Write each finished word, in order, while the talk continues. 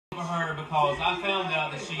because I found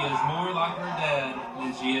out that she is more like her dad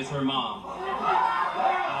than she is her mom. I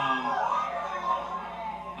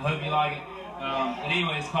hope you like it. But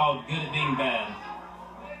anyway, it's called Good at Being Bad.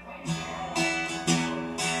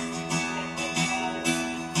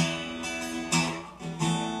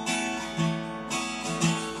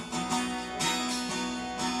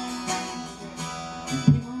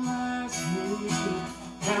 People ask me,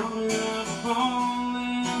 counting up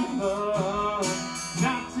falling love.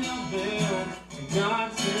 Not till then,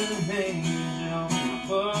 God sent an angel from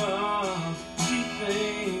above. She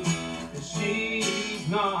thinks that she's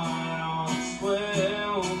not on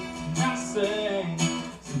swell. And I say,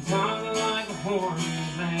 sometimes I like the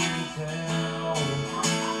horns and tail.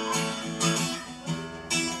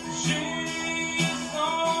 She's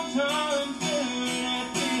sometimes good at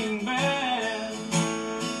being bad.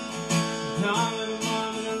 Not a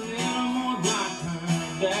mom and a little more like her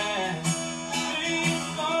dad. She's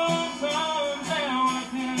sometimes out of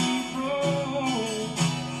control.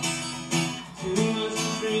 Too much to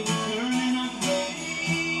drink, turning up the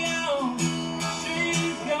radio.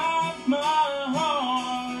 She's got my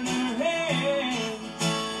heart in her hand.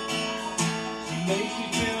 She makes me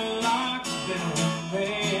feel like a better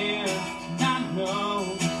man. And I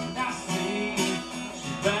know, and I see,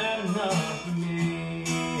 she's bad enough for me.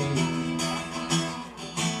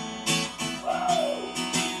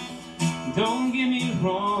 Don't get me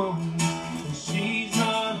wrong, she's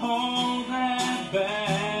not all that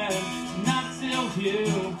bad. Not till you,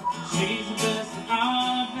 she's the best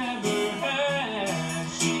I've ever had.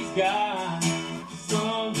 She's got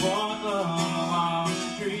somewhat of a wild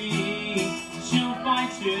streak. She'll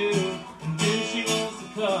fight you, and then she wants to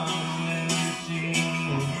come in your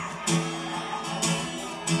jeans.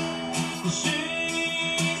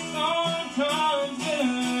 She's sometimes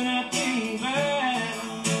good at being bad.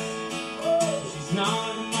 She's not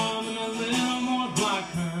a mom and a little more like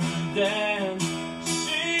her dad.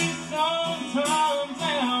 She's sometimes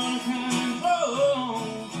out of control.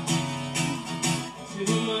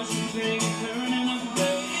 Too much to drink, turning up the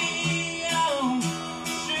radio.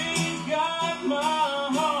 She's got my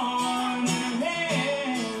heart in her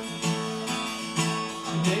hand.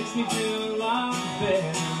 She makes me feel like a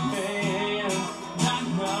better man. And I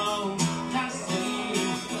know, and I see,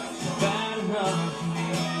 she's bad enough for me.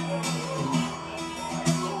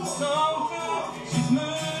 So good, she's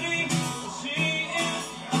moody, she is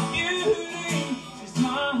a beauty. She's my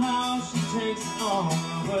house, she takes it all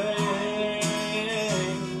away.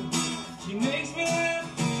 She makes me laugh,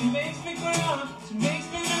 she makes me cry, she makes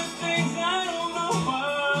me do things I don't know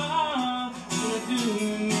why, but I do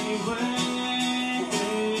anyway.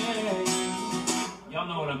 Y'all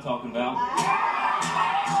know what I'm talking about.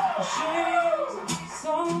 She's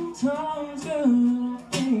sometimes good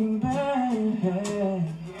at being bad.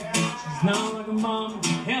 She's not like a mom, a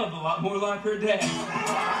hell of a lot more like her dad.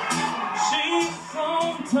 She's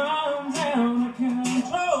sometimes out of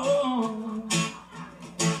control.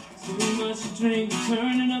 Too much to drink,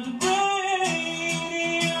 turning up the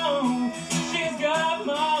radio. She's got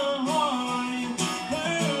my heart in her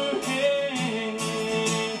hand.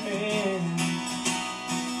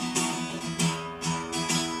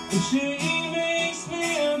 And she makes me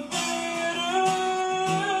a better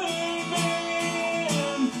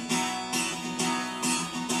man.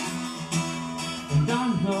 And I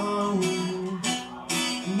know,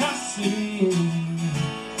 and I see,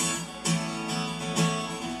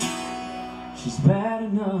 she's bad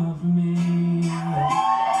enough for me.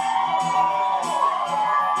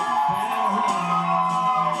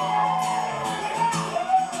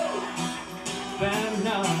 Bad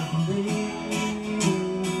enough for me.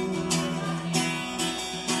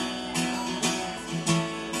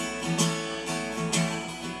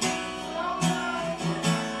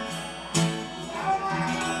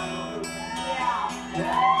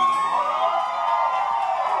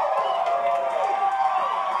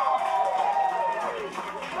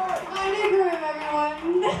 My new Groom, everyone.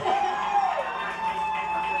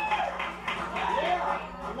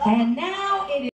 And now